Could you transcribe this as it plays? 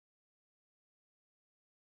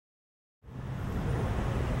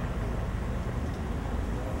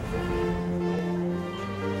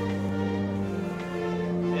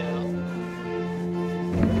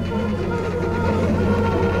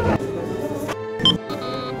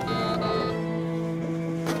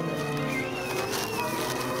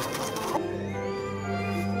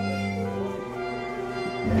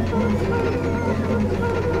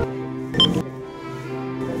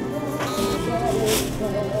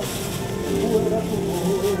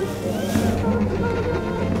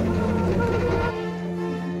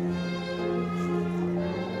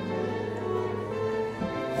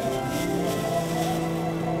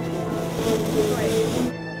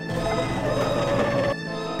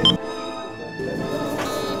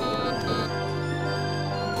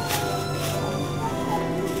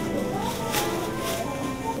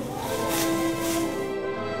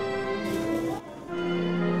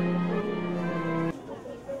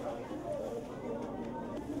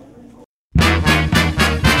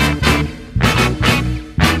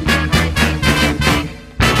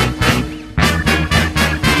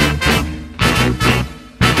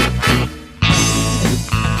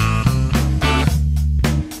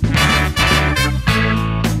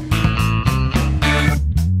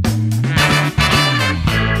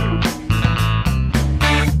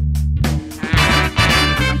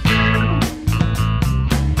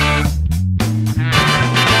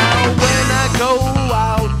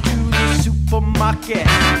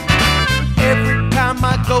Every time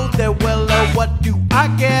I go there, well, what do I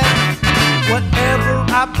get? Whatever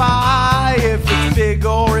I buy, if it's big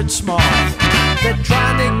or it's small, they're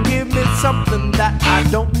trying to give me something that I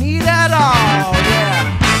don't need at all.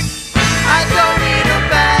 Yeah, I don't need a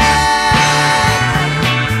bag.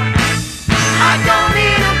 I don't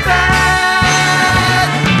need a bag.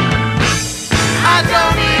 I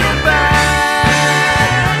don't need a bag.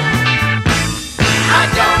 I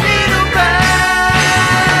don't need a bag.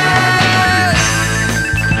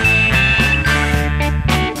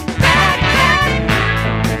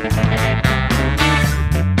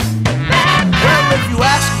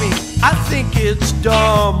 I think it's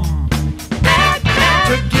dumb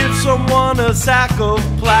to give someone a sack of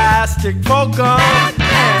plastic for gum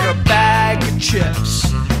and a bag of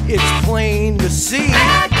chips. It's plain to see.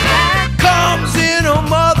 Comes in a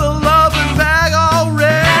mother-loving bag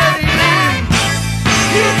already.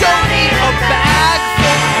 You don't need a bag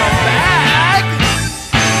for a bag.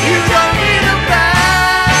 You don't need a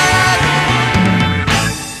bag.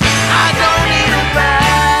 I don't need a bag.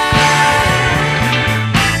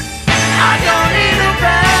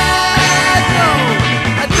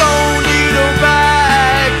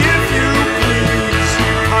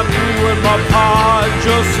 My part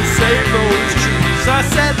just to save those trees. I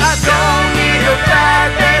said I don't need a bag,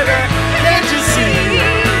 baby. Can't you see?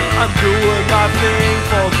 I'm doing my thing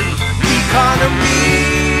for the economy,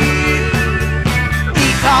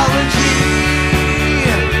 ecology,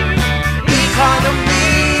 economy.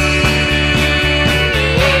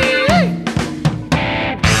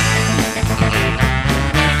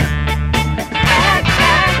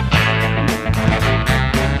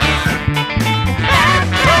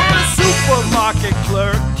 Supermarket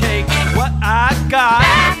clerk takes what I got,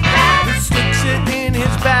 he sticks it in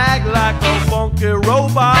his bag like a funky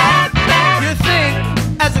robot. You think,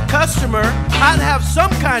 as a customer, I'd have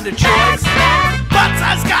some kind of choice, but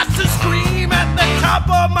I've got to scream at the top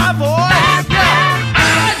of my voice. Yeah.